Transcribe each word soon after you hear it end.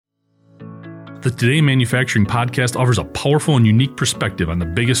The Today in Manufacturing podcast offers a powerful and unique perspective on the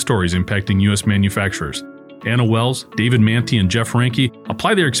biggest stories impacting U.S. manufacturers. Anna Wells, David Manti, and Jeff Ranke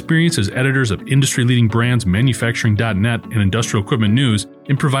apply their experience as editors of industry-leading brands Manufacturing.net and Industrial Equipment News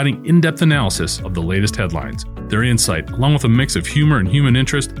in providing in-depth analysis of the latest headlines. Their insight, along with a mix of humor and human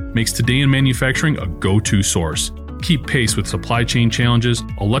interest, makes Today in Manufacturing a go-to source. Keep pace with supply chain challenges,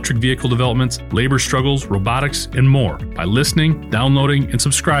 electric vehicle developments, labor struggles, robotics, and more by listening, downloading, and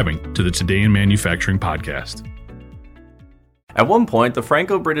subscribing to the Today in Manufacturing podcast. At one point, the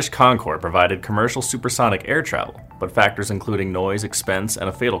Franco-British Concorde provided commercial supersonic air travel, but factors including noise, expense, and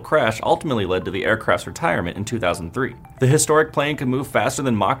a fatal crash ultimately led to the aircraft's retirement in 2003. The historic plane could move faster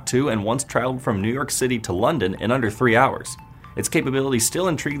than Mach 2 and once traveled from New York City to London in under 3 hours. Its capabilities still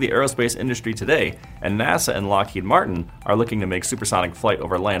intrigue the aerospace industry today, and NASA and Lockheed Martin are looking to make supersonic flight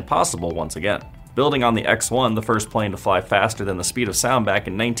over land possible once again. Building on the X-1, the first plane to fly faster than the speed of sound back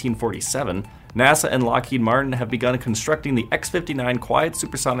in 1947, NASA and Lockheed Martin have begun constructing the X-59 quiet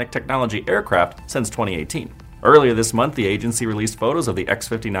supersonic technology aircraft since 2018. Earlier this month, the agency released photos of the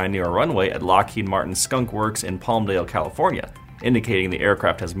X-59 near a runway at Lockheed Martin's Skunk Works in Palmdale, California, indicating the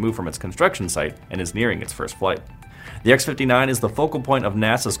aircraft has moved from its construction site and is nearing its first flight. The X-59 is the focal point of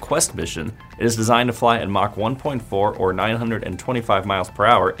NASA's Quest mission. It is designed to fly at Mach 1.4 or 925 miles per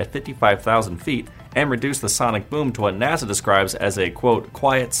hour at 55,000 feet and reduce the sonic boom to what NASA describes as a, quote,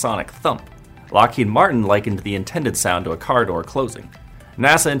 quiet sonic thump. Lockheed Martin likened the intended sound to a car door closing.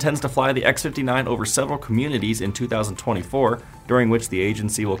 NASA intends to fly the X-59 over several communities in 2024, during which the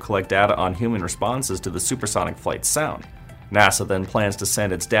agency will collect data on human responses to the supersonic flight sound. NASA then plans to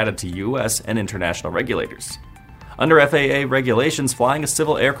send its data to U.S. and international regulators. Under FAA regulations, flying a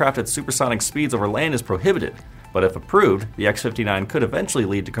civil aircraft at supersonic speeds over land is prohibited, but if approved, the X-59 could eventually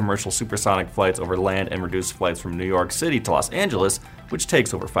lead to commercial supersonic flights over land and reduce flights from New York City to Los Angeles, which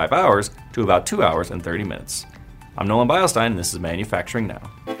takes over 5 hours, to about 2 hours and 30 minutes. I'm Nolan Beilstein, and this is Manufacturing Now.